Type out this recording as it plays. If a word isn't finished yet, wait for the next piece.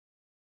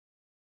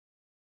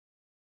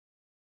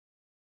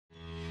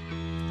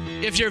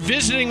If you're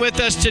visiting with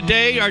us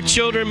today, our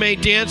children may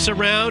dance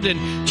around,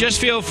 and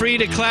just feel free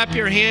to clap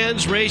your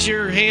hands, raise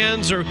your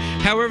hands, or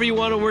however you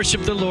want to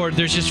worship the Lord.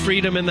 There's just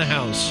freedom in the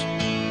house.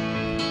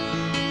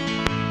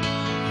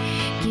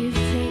 Give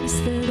thanks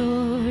to the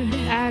Lord,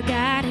 our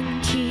God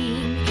and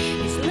King.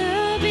 His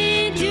love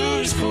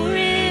endures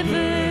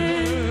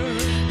forever.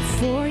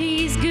 For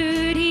He's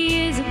good,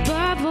 He is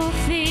above all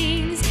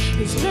things.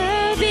 His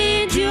love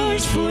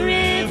endures forever.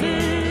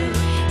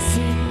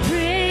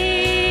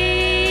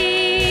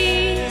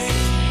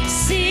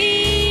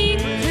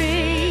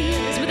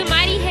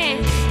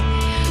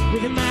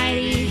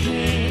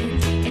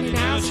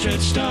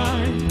 Star.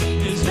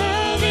 His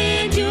love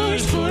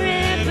endures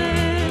forever.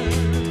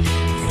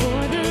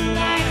 For the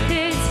life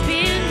that's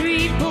been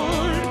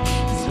reborn,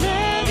 His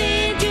love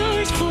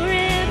endures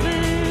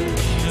forever.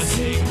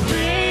 Sing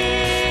praise,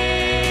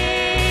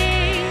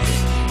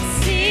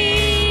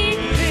 sing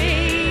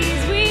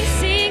praise. We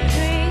sing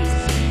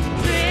praise,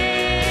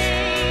 praise,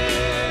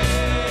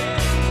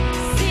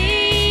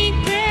 sing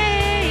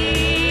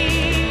praise.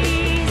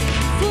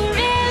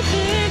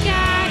 Forever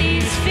God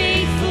is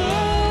faithful.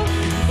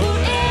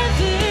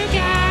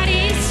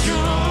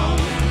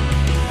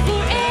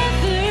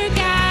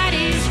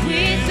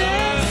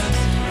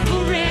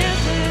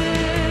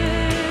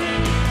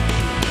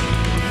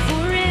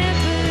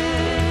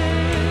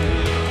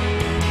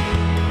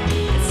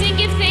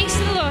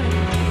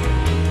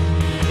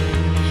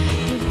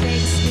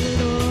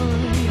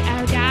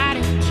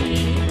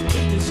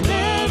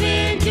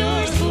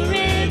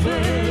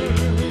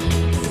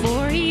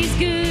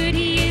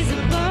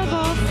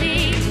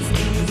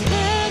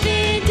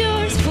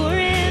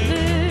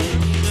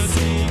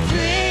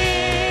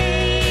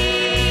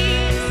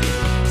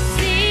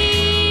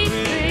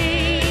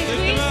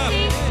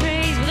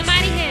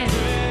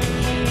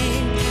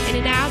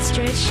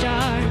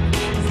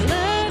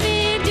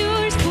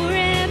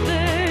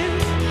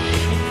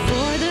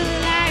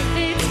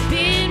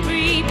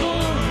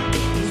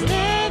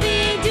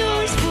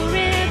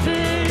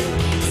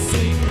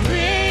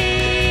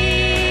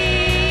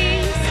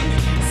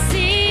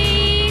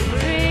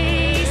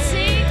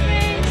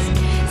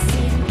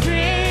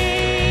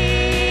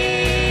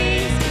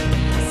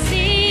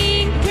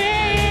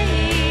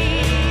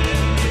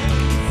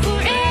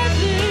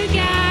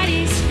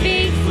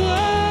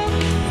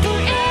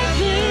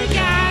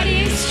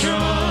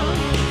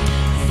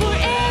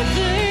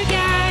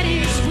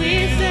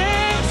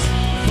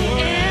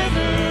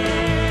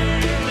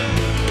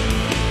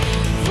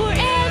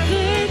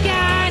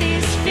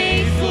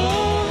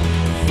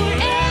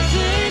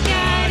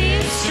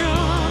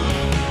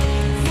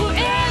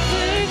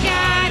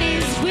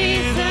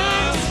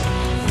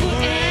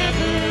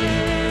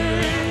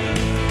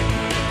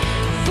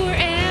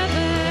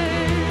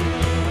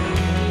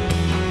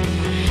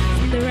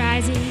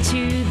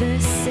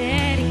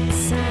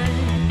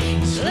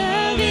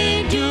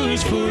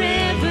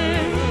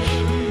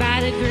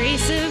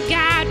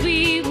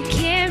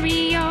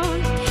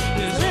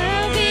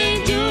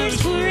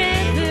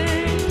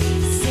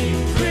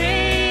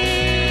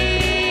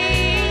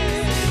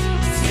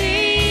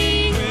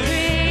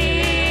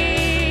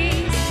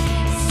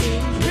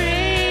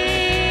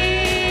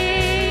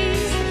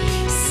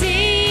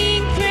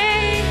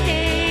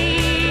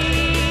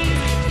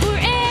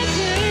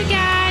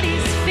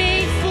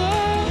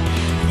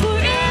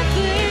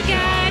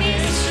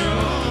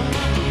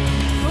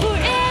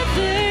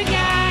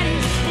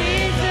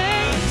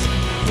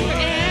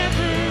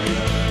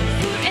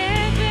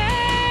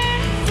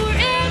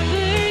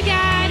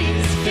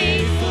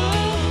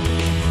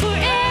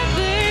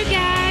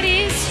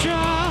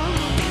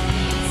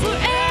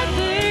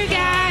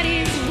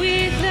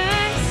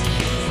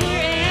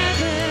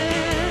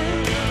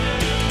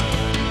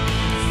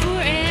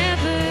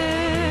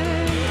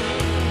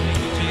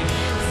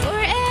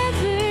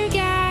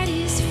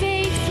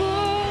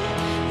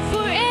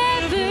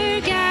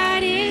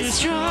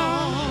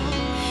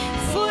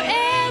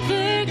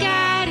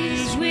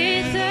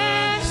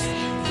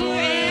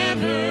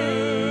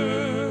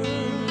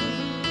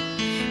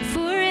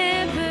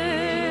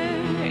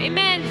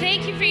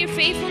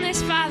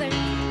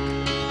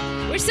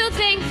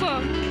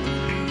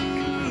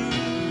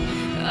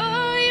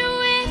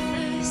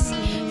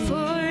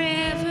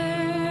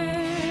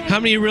 How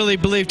many really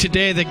believe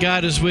today that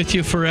God is with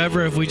you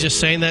forever if we just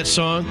sang that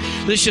song?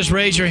 Let's just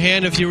raise your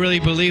hand if you really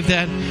believe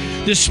that.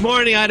 This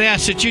morning, I'd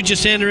ask that you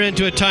just enter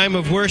into a time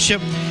of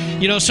worship.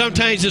 You know,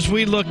 sometimes as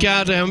we look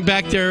out, I'm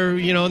back there,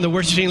 you know, and the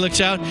worship team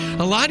looks out,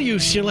 a lot of you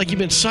feel like you've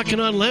been sucking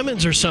on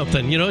lemons or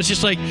something. You know, it's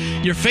just like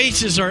your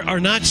faces are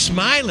not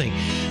smiling.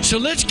 So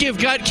let's give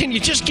God, can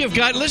you just give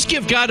God, let's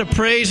give God a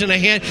praise and a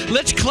hand.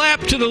 Let's clap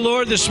to the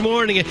Lord this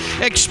morning and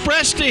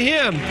express to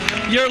Him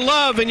your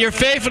love and your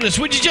faithfulness.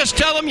 Would you just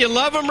tell Him you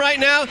love Him right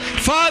now?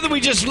 Father,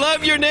 we just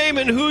love your name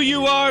and who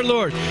you are,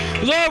 Lord.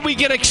 Lord, we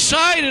get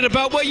excited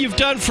about what you've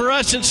done for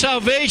us in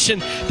salvation,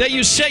 that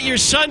you sent your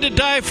Son to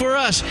die for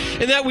us,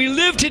 and that we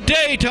live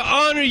today to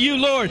honor you,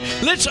 Lord.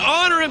 Let's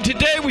honor Him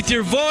today with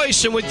your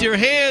voice and with your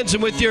hands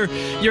and with your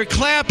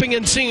clapping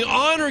and singing.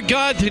 Honor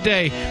God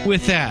today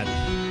with that.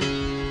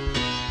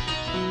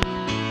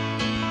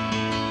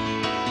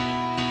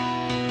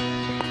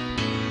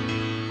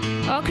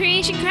 All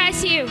creation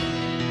cries to you.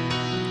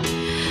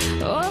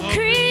 All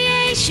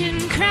creation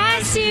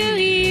cries to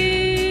you.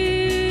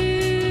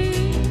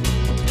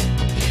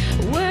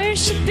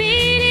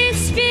 Worshiping in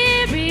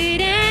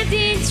spirit and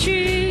in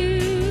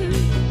truth.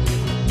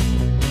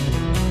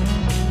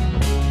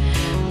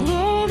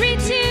 Glory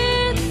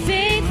to the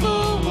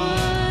faithful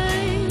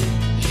one,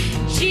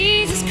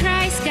 Jesus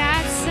Christ,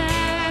 God's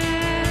Son.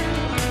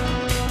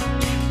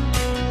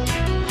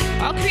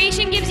 All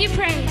creation gives you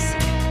praise.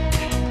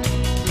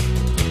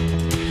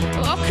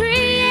 All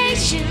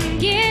creation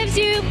gives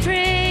you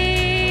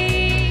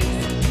praise.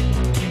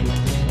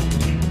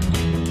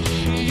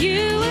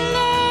 You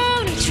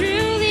alone are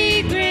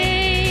truly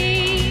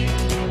great.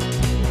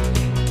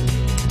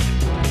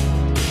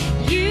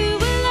 You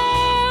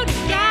alone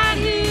are God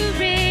who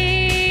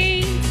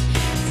reigns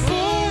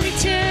for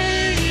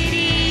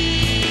eternity.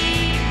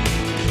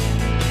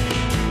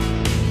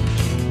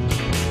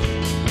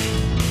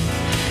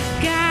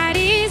 God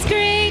is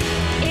great,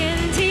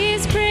 and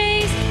His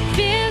praise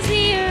fills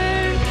the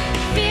earth,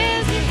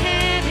 fills the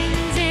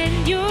heavens,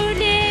 and your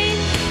name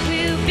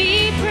will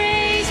be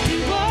praised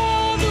to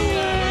all the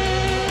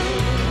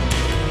world.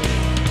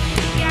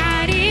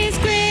 God is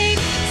great,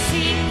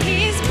 sing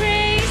His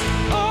praise,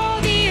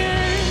 all the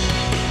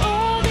earth,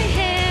 all the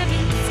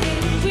heavens,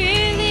 and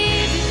we're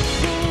living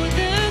for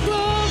the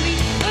glory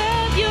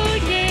of your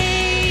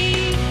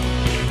name,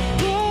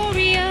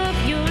 glory of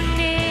your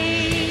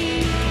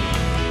name.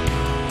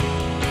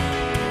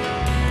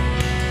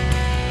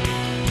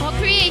 All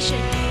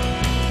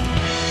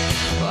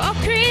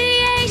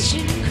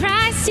creation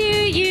cries to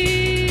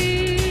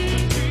you.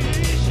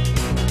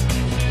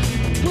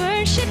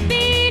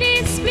 Worshiping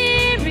in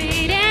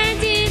spirit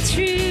and in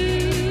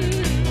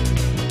truth.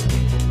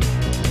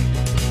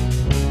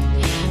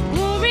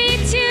 Glory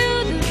to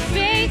the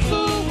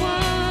faithful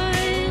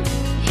one,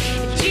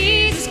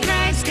 Jesus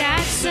Christ,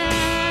 God's Son.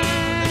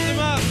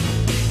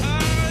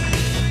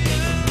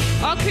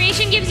 All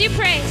creation gives you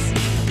praise.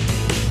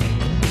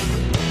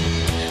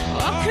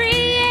 All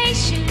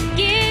creation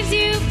gives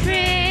you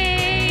praise.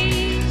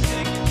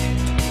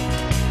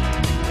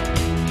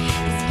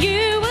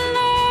 You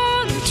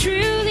alone are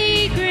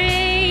truly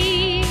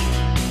great.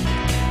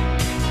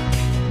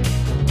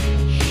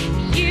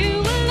 You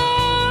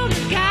alone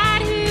are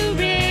God who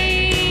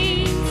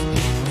reigns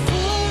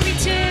for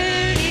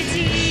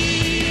eternity.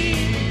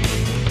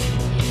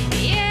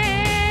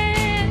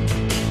 Yeah.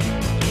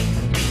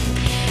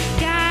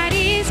 God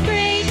is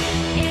great,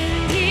 and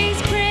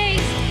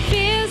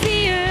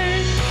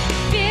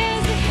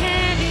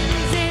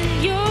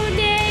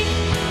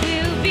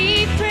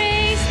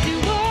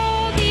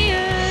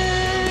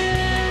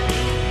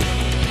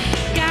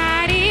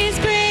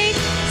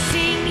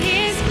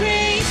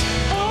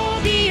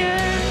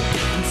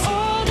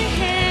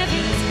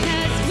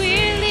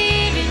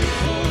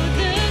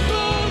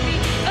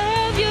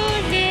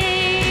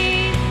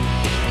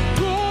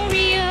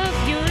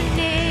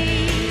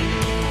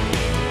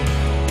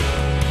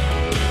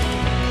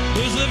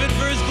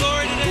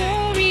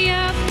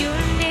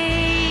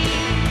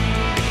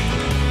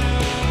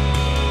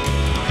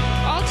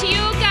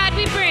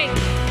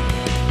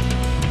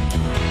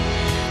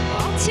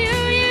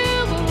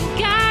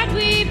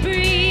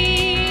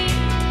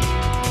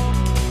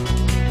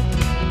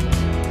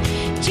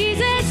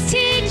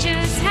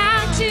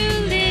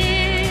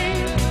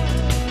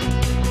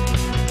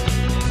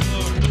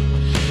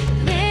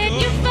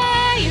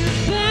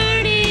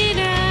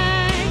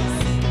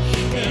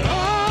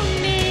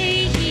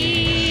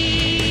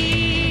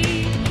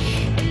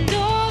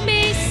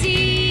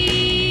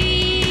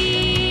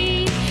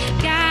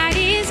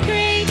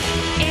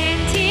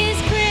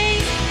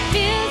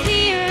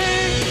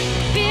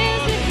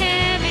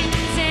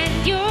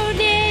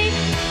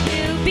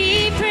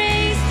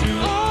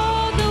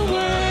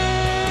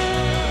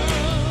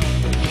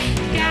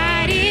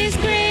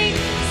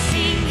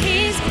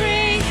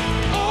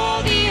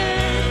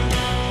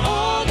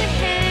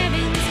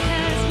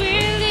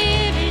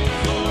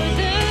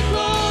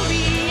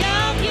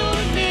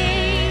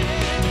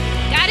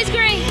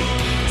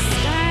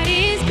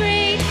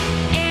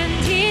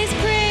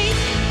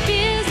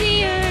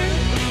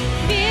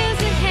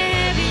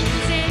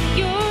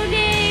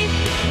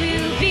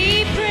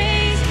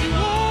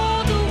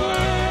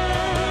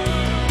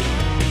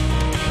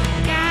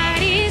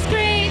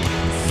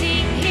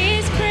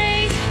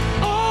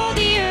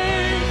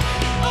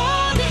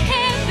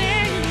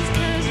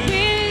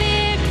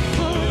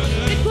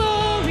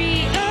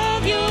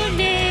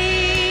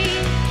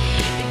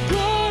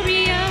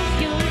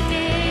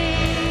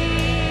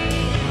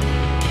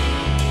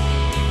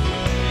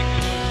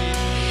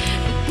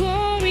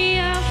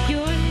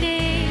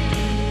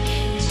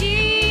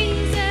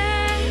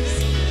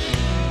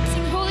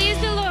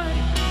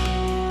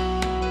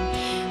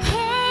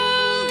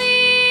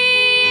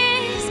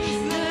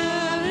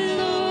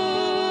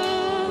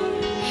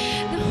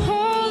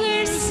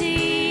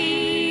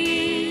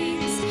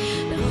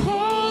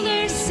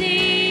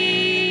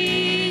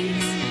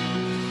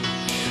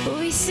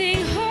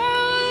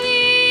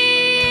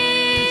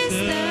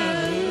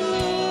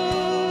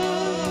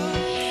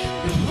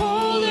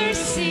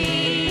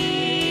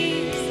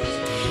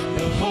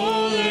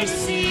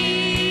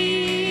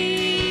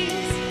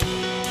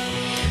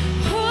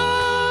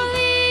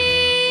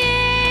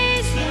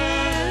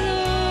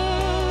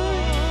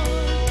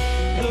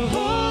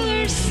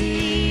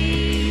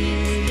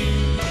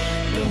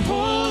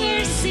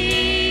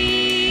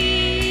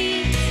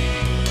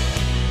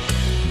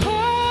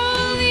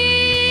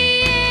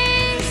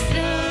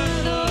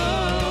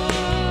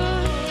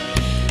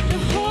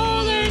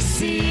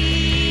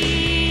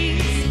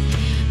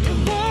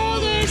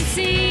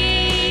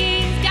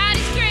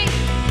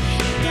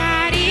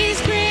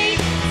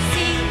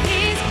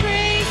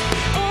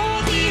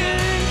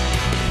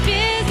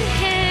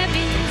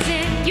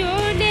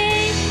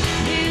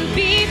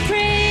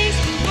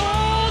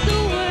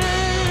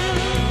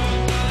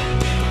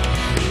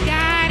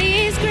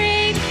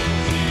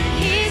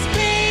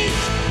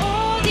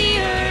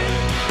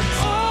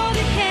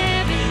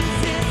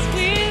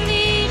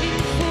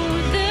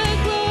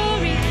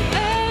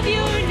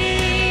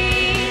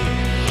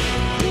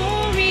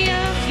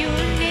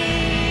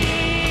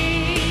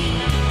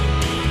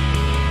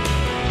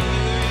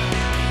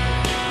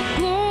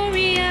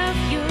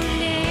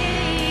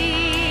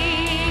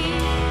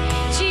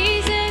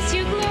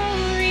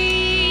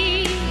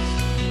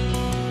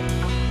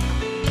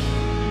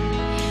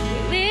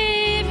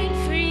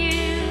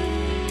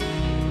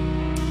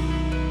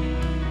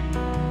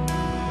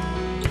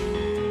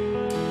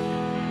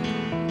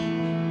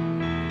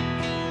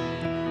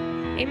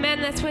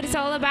time. That's what it's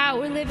all about.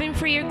 We're living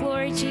for your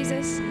glory,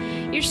 Jesus.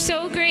 You're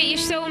so great. You're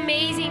so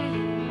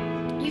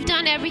amazing. You've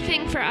done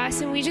everything for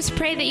us, and we just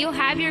pray that you'll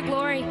have your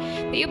glory,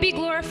 that you'll be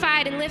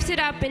glorified and lifted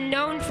up and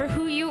known for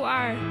who you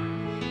are.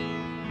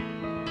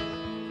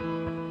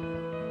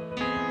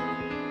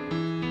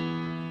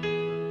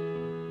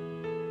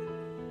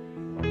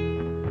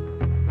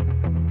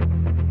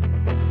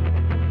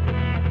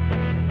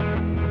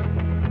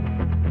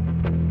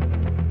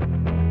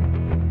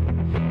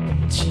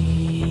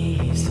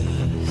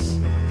 Jesus,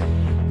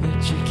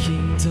 let your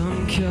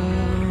kingdom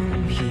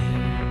come here.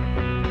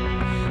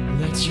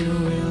 Let your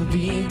will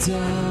be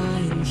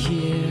done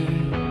here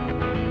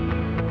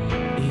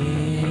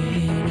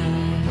in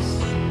us.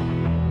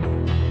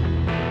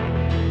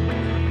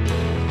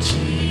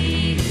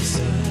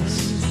 Jesus,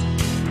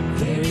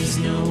 there is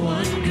no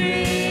one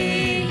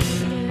greater.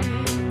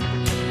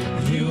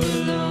 You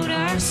alone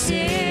are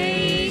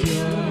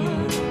Savior.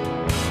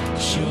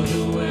 Show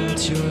the world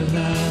your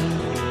love.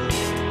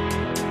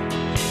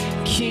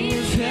 King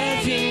of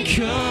heaven,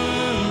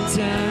 come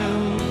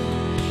down.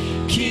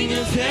 King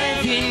of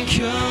heaven,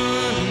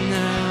 come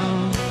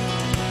now.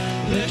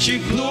 Let your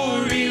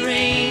glory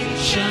reign,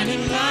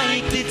 shining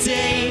like the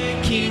day.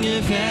 King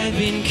of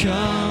heaven,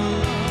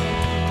 come.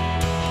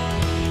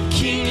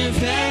 King of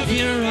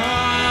heaven,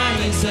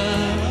 rise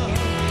up.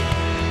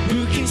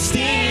 Who can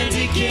stand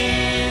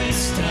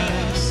against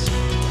us?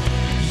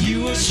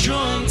 You are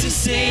strong to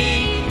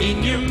save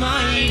in your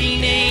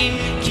mighty name.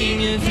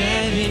 King of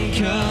heaven,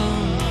 come.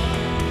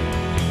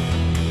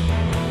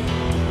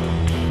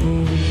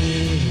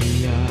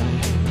 We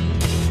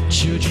are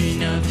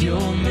children of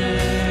your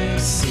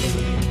mercy,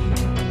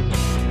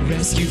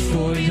 rescued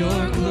for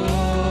your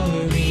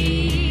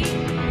glory.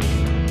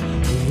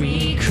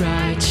 We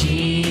cry,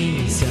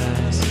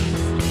 Jesus,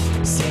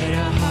 set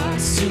our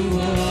hearts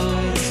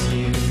towards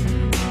you,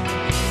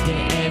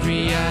 that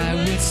every eye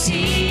would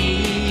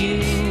see you,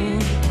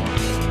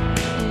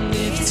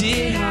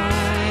 lifted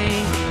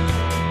high.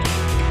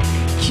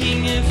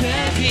 King of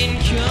heaven,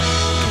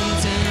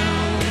 come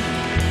down.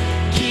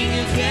 King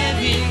of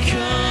heaven,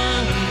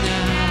 come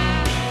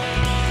now.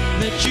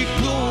 Let your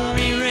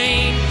glory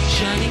reign,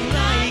 shining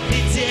like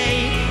the day.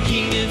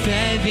 King of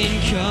heaven,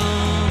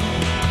 come.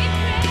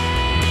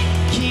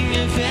 King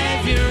of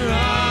heaven,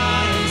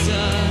 rise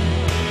up.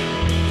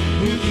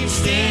 Who can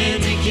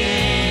stand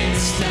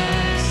against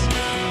us?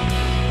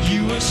 You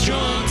are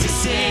strong to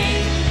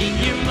save in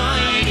your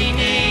mighty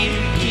name.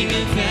 King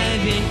of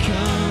heaven,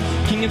 come.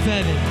 King of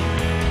heaven.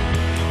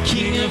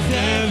 King of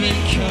heaven,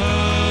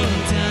 come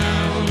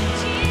down.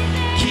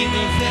 King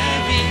of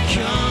heaven,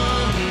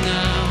 come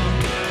now.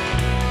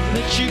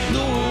 Let your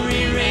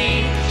glory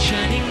reign,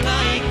 shining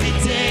like the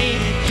day.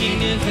 King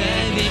of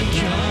heaven,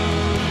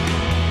 come.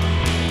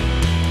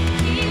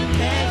 King of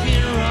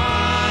heaven,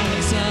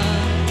 rise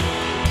up.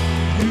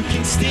 Who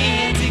can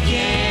stand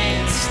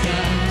against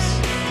us?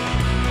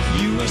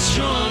 You are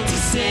strong to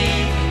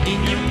save in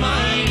your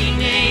mighty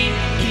name.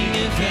 King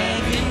of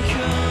heaven,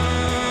 come.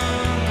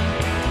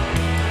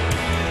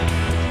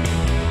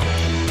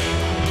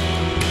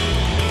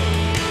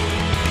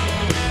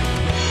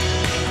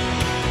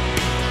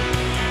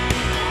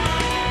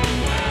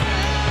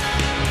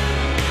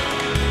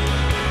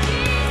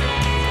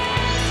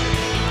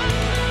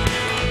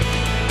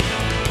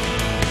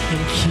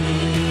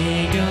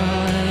 King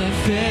of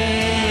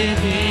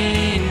heaven,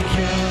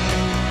 come.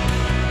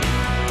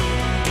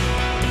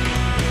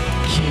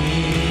 King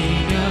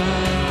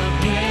of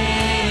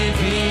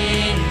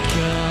heaven,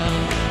 come.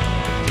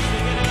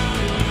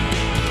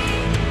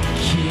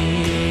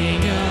 King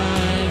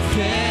of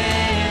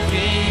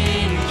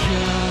heaven,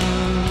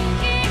 come.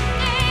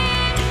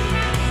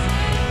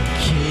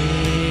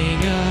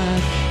 King of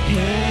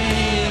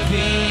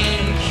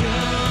heaven,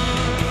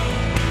 come.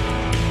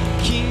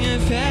 King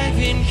of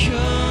heaven,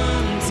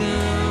 come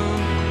down.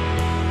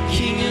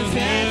 King of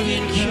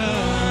heaven,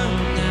 come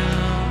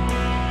now.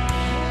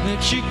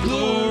 Let your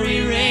glory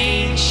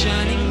reign,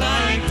 shining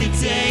like the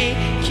day.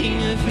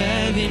 King of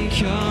heaven,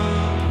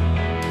 come.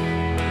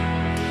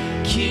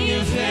 King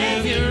of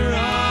heaven,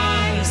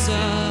 rise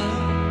up.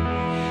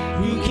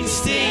 Who can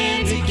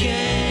stand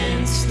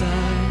against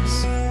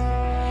us?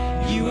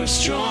 You are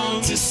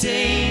strong to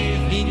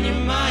save in your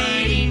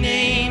mighty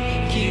name.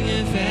 King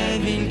of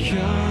heaven,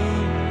 come.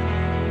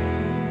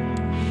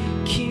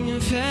 King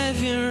of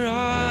heaven,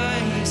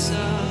 rise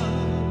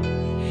up.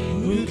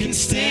 Who can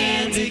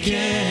stand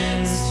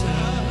against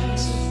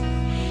us?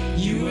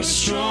 You are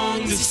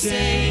strong to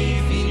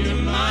save in your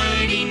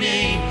mighty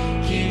name.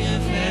 King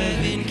of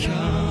heaven,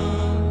 come.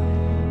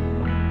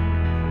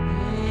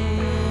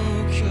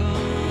 Oh,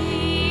 come.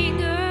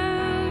 King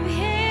of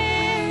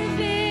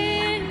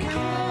heaven,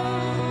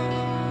 come.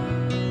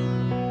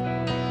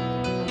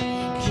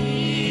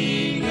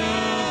 King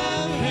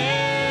of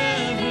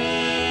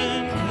heaven,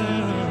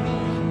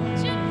 come. Let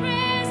your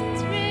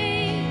presence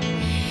reign.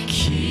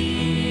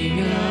 King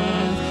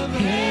of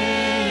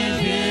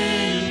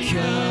heaven,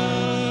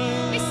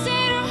 come. We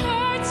set our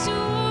hearts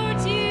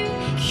towards you.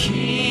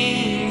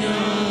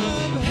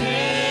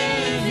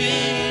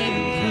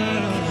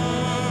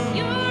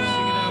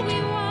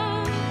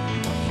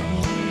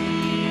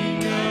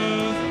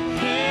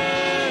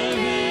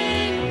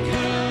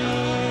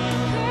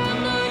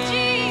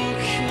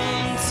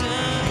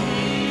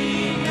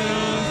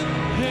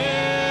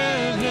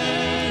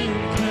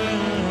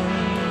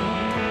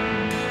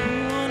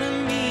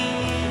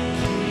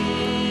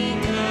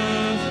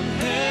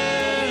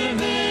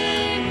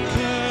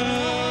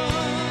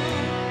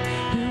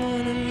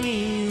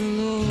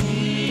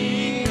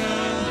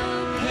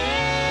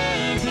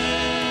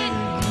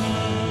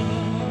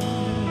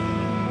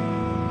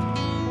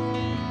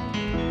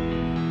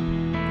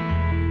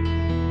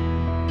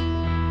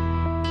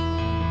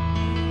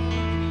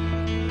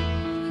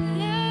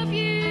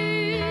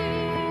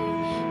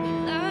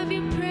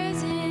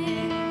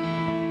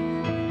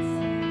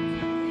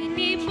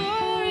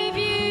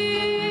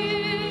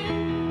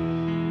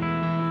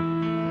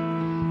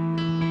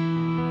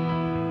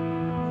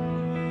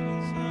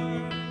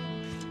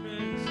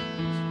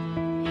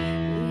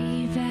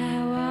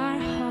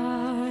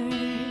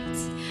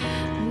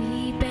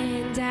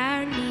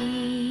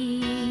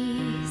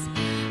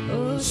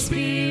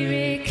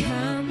 Spirit,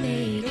 come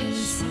make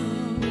us whole.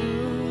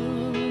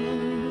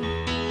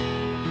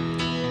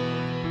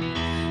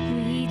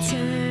 We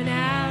turn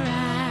our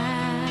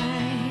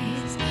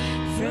eyes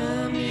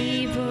from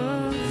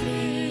evil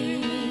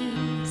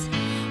things.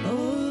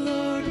 Oh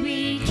Lord,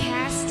 we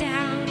cast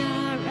down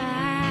our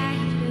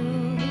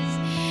idols.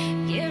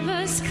 Give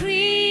us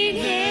clean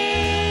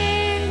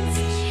hands.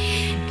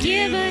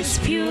 Give us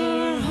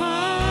pure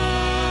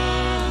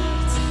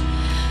hearts.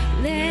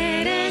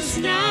 Let us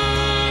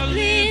not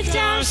lift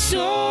our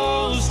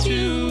souls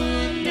to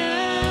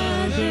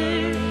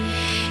another.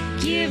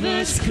 Give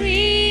us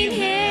clean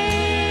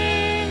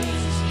hands.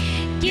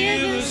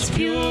 Give us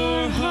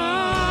pure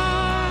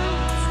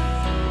hearts.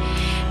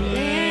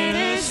 Let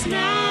us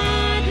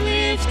not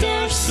lift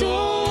our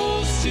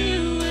souls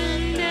to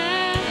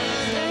another.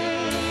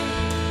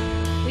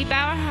 We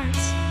bow our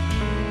hearts.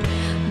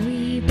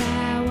 We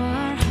bow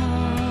our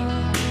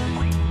hearts.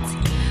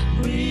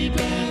 We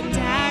bend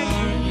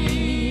our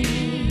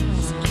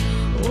knees.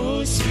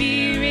 Oh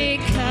Spirit,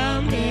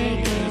 come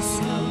make us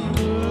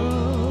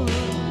humble.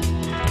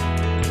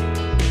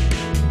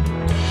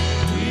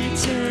 We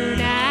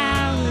turn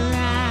our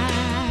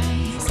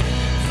eyes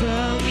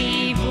from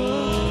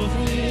evil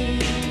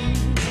things.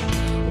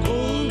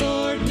 Oh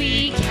Lord,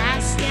 we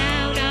cast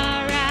down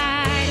our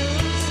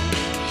idols.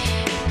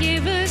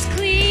 Give us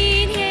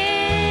clean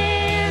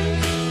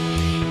hands.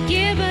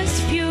 Give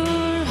us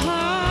pure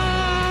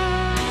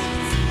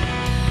hearts.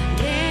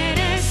 Let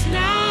us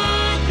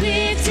not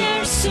lift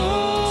our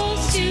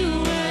souls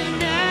to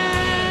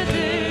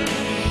another.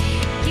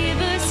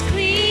 Give us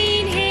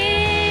clean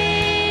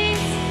hands.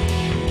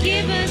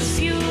 Give us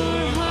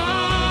pure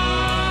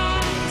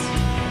hearts.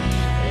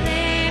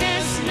 Let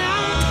us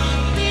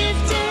not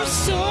lift our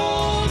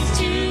souls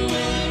to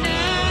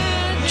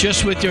another.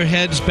 Just with your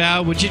heads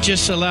bowed, would you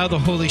just allow the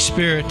Holy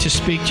Spirit to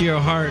speak to your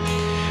heart?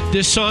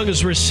 This song,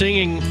 as we're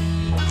singing,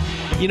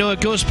 you know,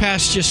 it goes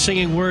past just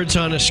singing words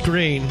on a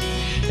screen.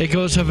 It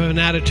goes of an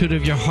attitude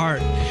of your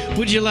heart.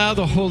 Would you allow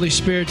the Holy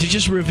Spirit to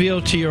just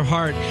reveal to your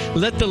heart?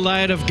 Let the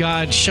light of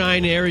God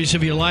shine areas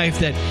of your life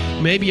that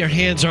maybe your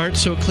hands aren't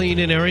so clean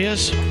in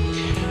areas.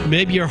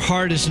 Maybe your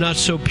heart is not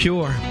so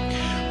pure.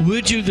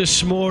 Would you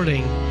this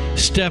morning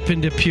step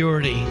into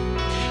purity?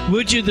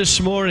 Would you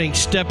this morning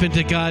step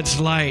into God's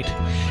light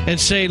and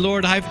say,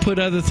 Lord, I've put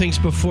other things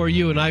before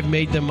you and I've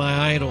made them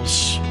my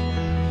idols.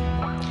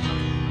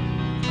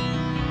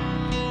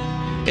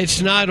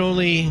 It's not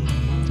only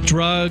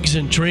drugs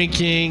and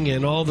drinking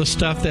and all the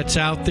stuff that's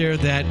out there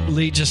that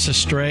leads us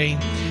astray.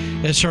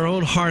 It's our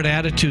own heart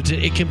attitudes.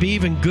 It can be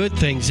even good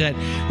things that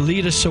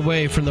lead us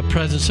away from the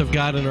presence of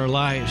God in our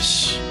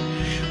lives.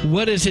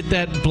 What is it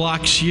that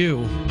blocks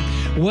you?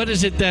 What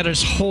is it that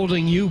is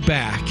holding you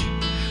back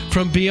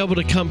from being able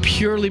to come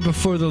purely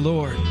before the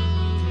Lord?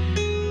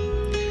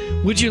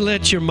 Would you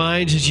let your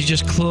minds, as you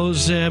just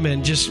close them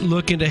and just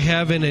look into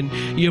heaven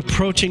and you're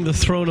approaching the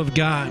throne of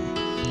God,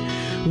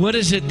 what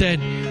is it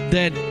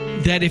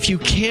that if you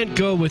can't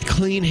go with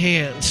clean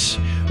hands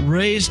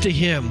raised to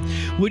Him,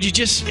 would you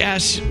just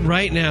ask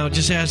right now,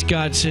 just ask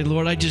God, say,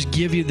 Lord, I just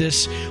give you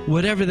this,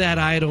 whatever that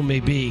idol may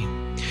be,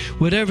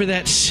 whatever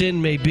that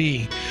sin may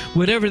be,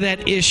 whatever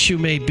that issue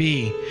may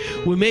be,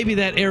 well, maybe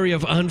that area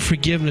of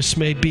unforgiveness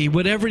may be,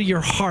 whatever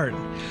your heart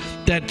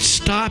that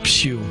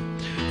stops you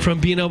from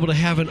being able to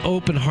have an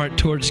open heart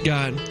towards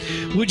God,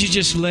 would you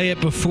just lay it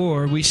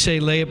before, we say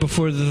lay it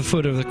before the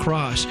foot of the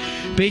cross.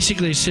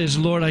 Basically it says,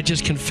 Lord, I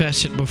just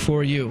confess it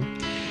before you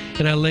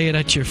and I lay it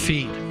at your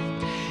feet.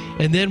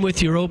 And then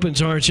with your open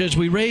arms, as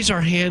we raise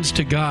our hands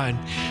to God,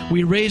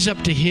 we raise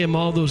up to Him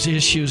all those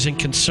issues and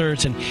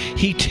concerns, and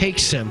He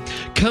takes them.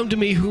 Come to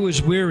me who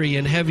is weary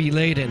and heavy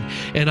laden,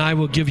 and I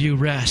will give you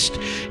rest.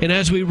 And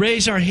as we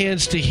raise our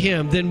hands to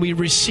Him, then we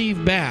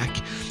receive back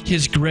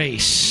His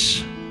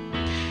grace,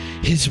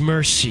 His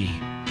mercy,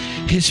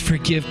 His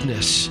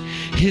forgiveness,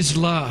 His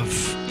love,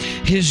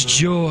 His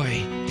joy,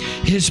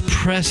 His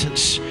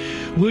presence.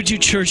 Would you,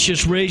 church,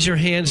 just raise your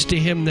hands to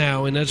Him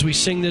now, and as we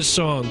sing this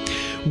song,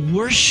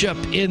 worship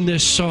in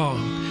this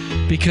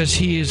song, because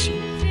He is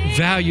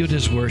valued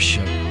as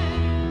worship.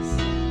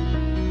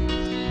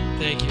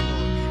 Thank you.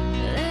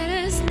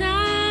 Let us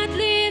not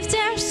lift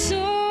our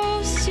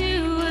souls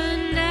to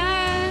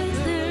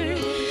another.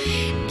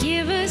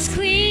 Give us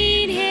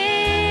clean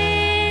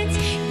hands.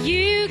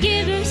 You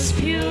give us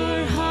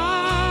pure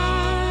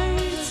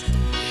hearts.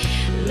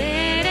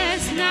 Let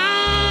us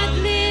not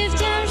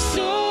lift our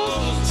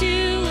souls to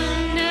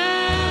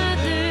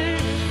another.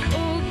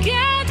 Oh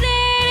God,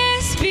 let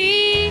us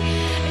be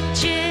a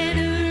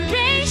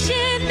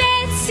generation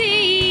that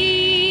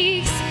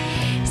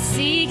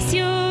seeks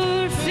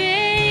your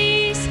face.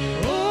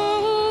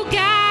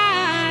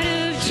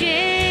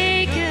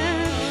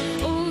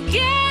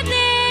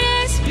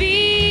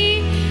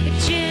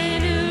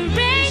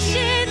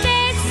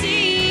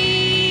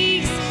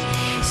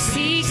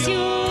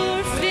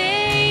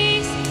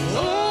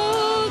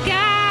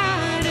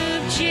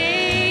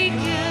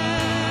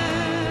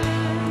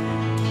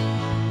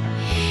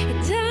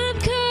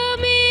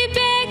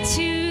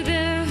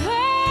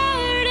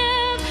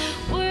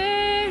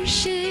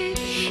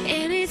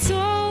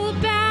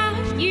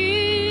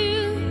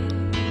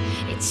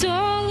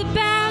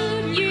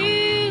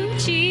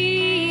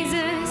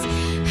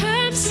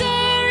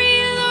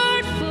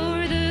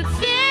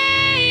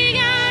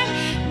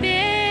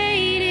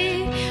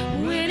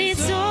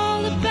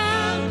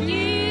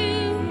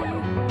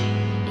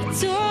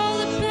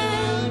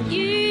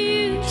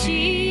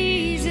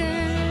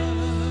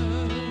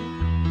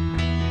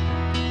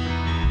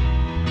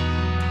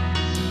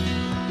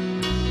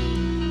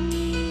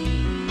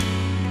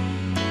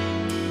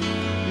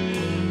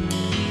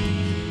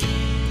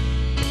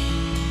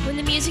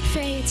 music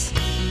fades.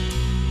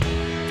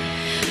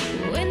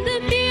 When the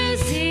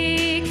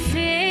music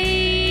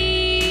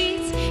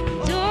fades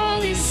and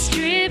all is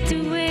stripped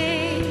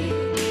away,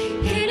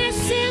 and I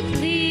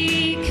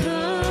simply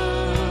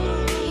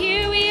come,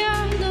 here we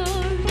are,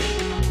 Lord,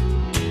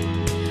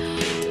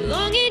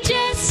 longing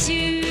just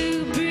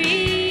to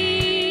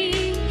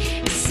bring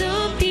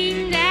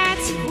something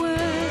that's of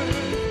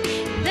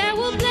worth that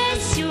will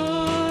bless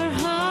your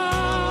heart.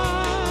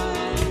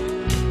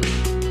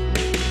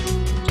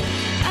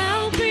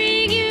 I'll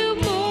bring you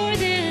more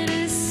than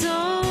a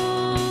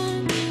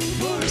song,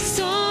 for a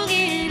song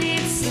in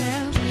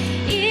itself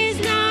is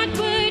not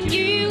what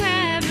you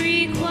have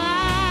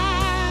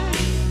required.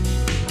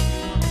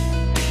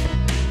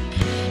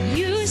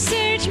 You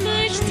search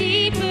much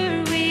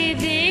deeper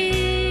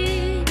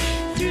within,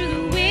 through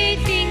the way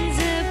things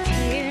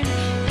appear.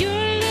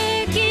 You're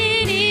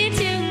looking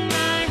into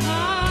my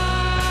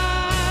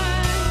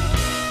heart.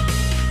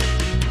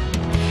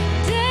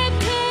 I'm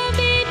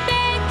coming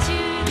back to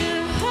the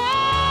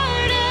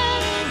heart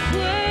of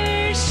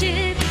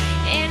worship,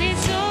 and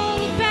it's all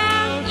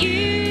about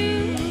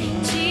you,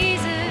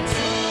 Jesus.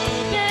 All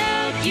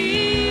about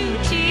you,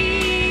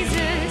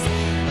 Jesus.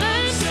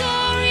 I'm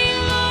sorry,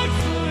 Lord,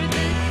 for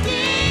the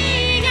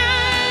thing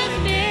I've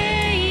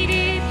made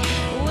it.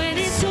 When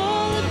it's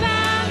all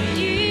about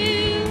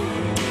you,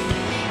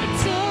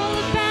 it's all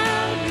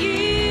about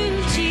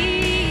you,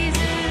 Jesus.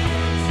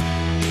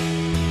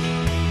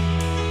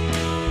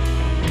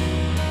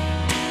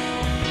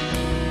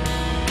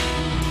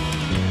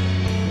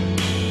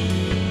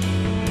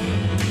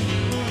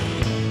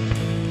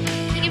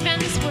 King of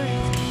endless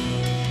worth,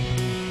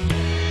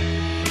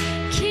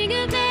 King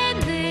of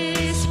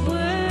endless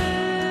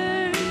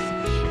worth,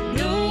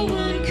 no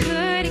one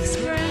could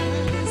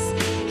express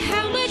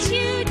how much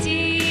you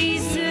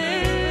deserve.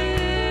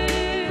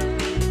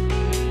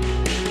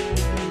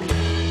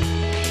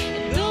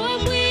 And though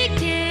I'm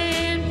weak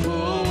and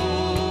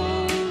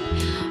poor,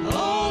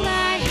 all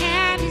I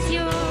have is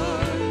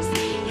yours,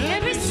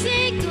 every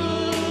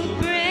single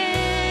breath.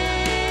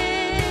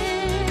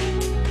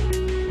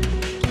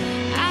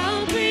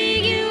 I'll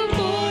bring you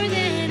more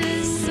than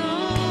a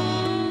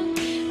song,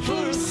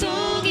 for a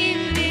song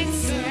in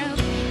itself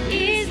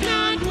is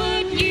not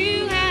what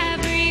you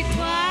have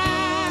required.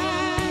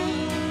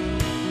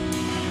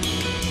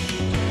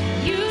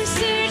 You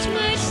search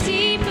much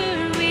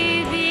deeper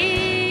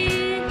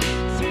within,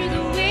 through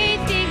the way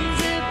things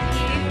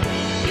appear.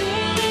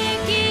 You're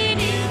looking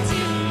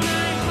into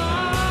my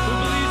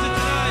heart.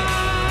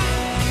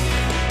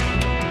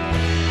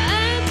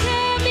 I'm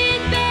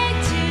coming back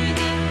to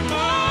the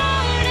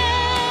heart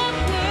of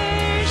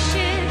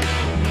worship,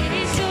 and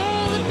it's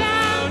all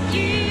about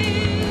you.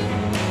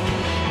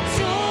 It's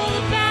all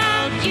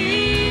about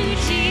you,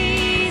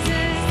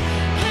 Jesus.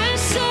 I'm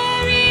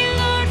sorry,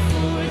 Lord,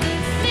 for the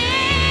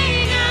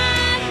thing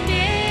I've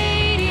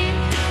made it.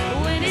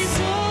 When it's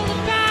all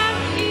about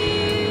you,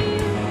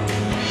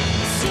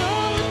 it's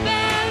all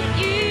about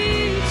you,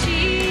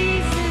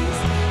 Jesus.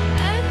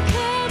 I'm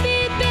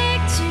coming back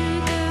to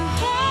the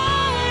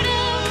heart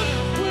of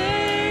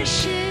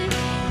worship,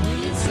 when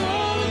it's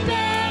all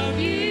about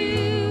you.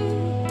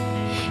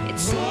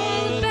 It's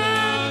all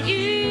about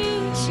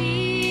you,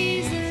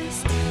 Jesus.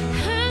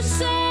 I'm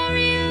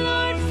sorry,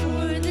 Lord,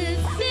 for the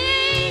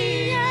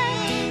thing I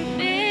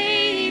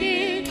made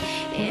it,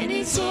 and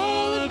it's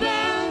all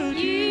about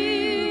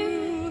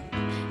you.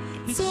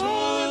 It's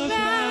all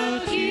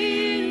about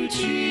you,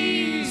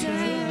 Jesus.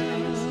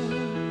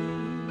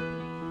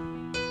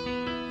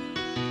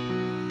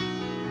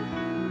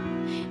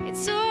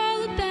 It's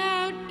all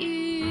about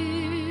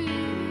you.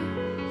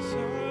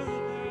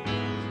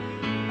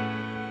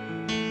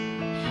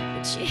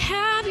 But you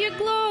have your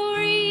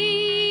glory.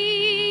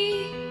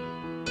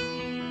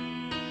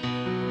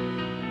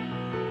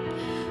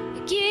 We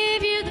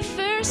give you the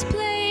first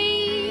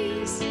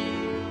place.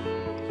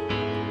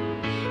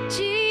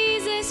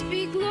 Jesus,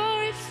 be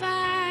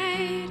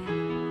glorified.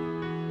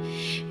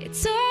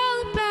 It's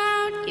all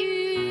about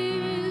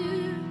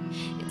you.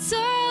 It's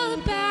all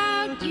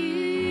about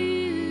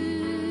you.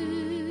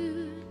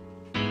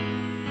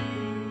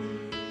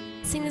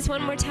 Sing this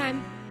one more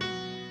time.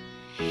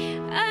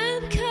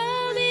 I'm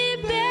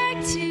coming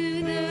back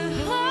to the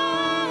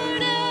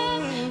heart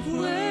of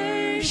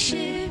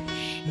worship,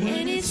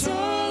 and it's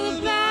all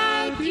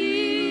about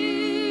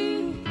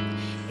you.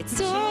 It's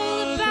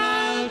all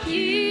about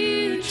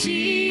you,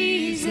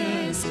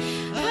 Jesus.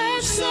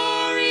 I'm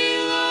sorry,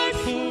 Lord,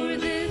 for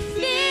the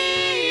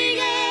thing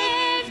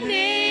I've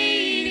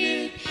made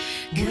it,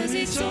 'cause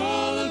it's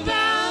all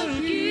about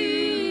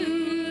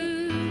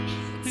you.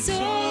 It's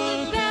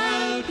all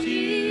about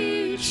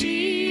you,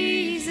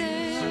 Jesus.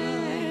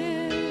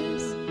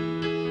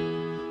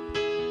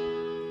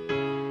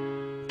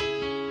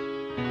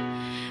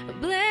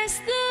 Bless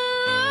the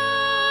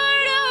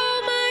Lord, oh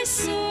my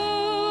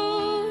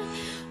soul,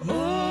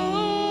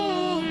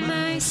 oh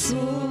my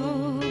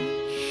soul.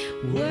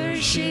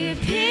 Worship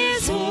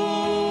His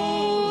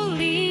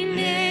holy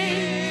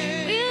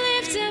name. We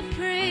lift up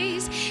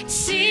praise,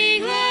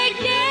 sing like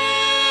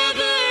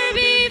never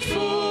before.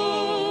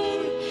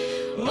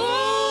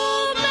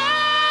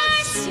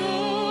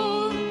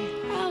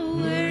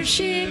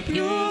 worship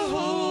your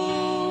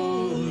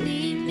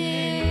holy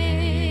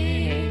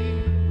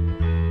name.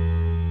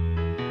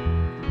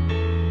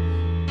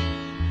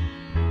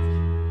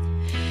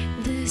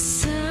 The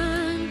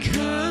sun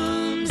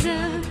comes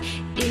up,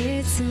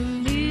 it's a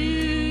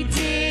new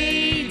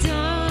day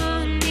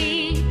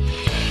dawning.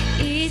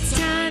 It's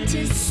time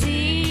to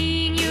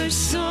sing your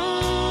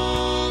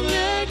song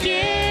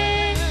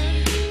again.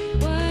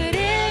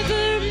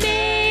 Whatever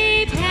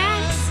may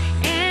pass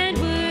and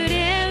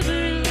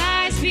whatever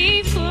lies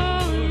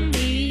before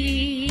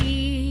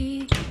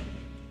me,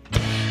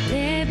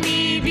 let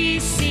me be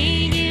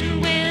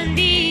singing when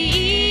the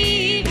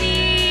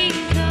evening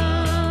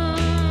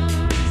comes.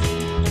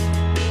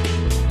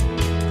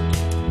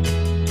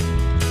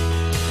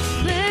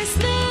 Bless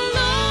the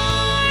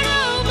Lord,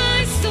 oh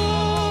my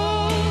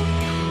soul,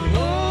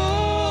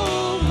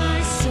 oh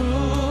my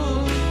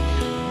soul.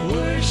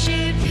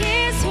 Worship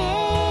His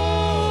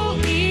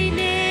holy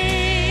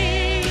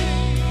name.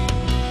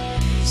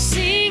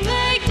 Sing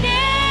like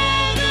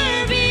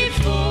never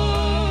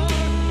before,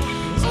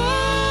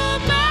 oh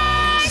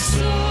my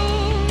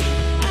soul.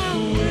 I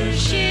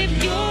worship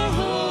your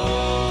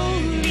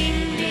holy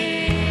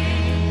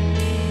name.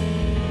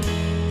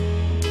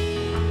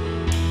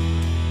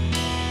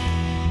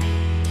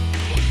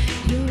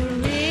 You're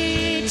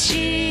rich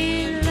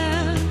in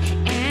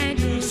love and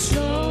you're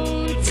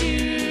slow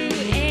to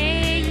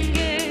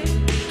anger.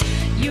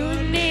 Your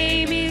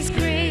name is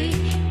great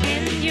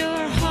and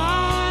your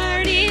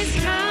heart is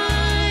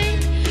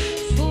kind.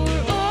 For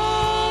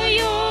all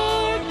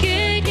your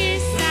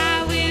goodness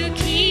I will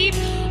keep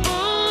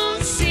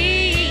on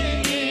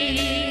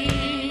singing.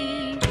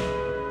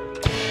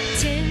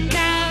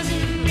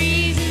 10,000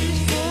 reasons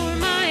for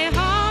my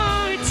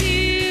heart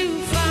to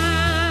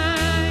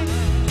find.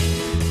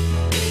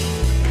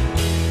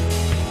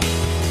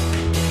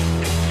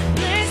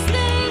 Bless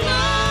the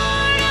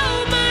Lord,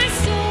 oh my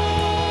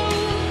soul,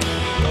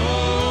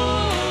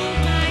 oh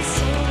my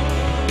soul.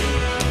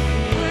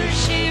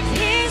 Worship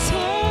His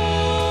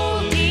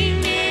holy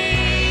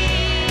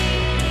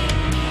name.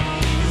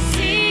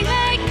 Sing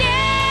like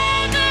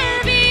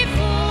never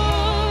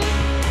before,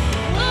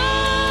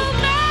 oh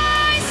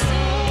my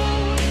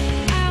soul.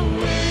 I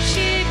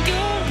worship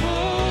your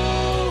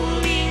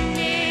holy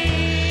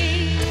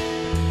name.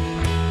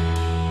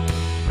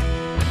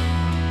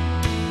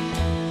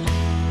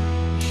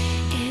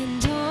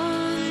 And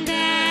on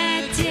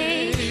that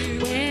day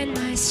when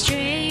my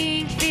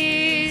strength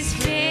is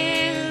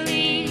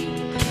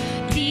failing,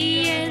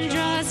 the end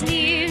draws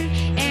near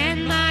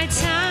and my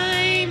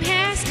time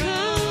has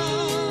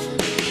come,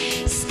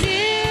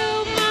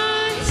 still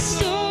my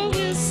soul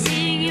will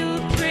sing your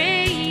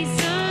praise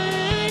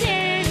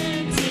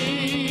unending.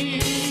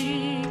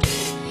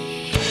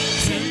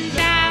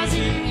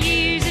 10,000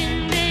 years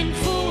and then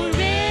forevermore.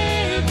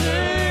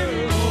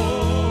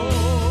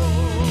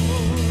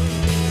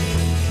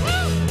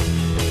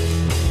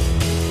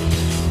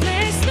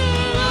 Bless the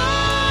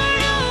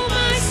Lord, oh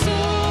my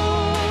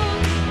soul,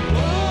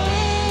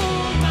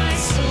 oh my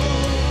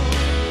soul.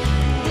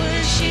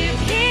 Worship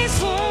His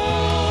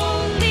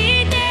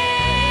holy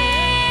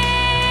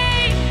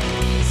name.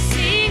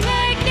 Sing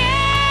like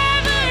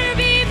never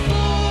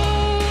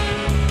before,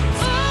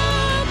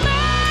 oh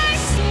my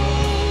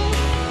soul.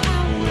 I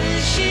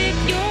worship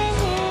your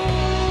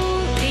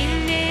holy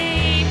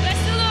name.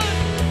 Bless the Lord.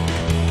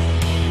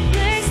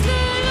 Bless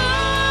the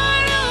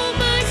Lord, oh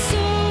my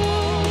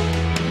soul,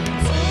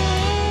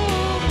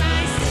 oh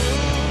my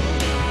soul.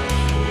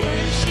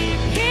 Worship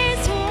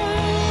His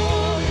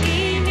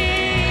holy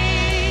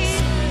name.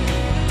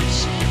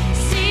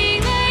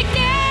 Sing like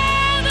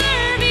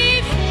never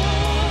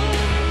before,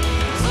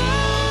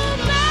 oh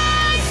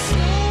my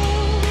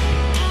soul.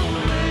 I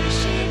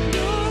worship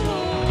your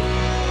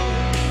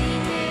holy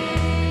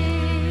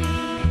name.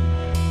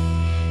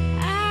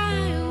 I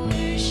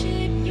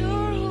worship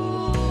your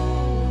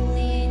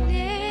holy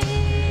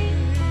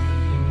name.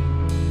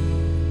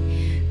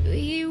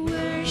 We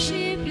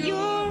worship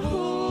your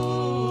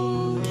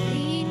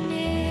holy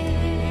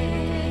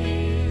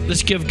name.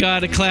 Let's give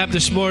God a clap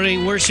this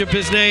morning. Worship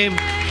His name.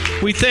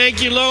 We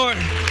thank you, Lord.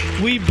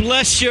 We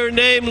bless your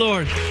name,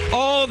 Lord.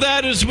 All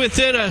that is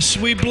within us,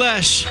 we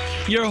bless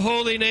your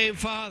holy name,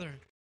 Father.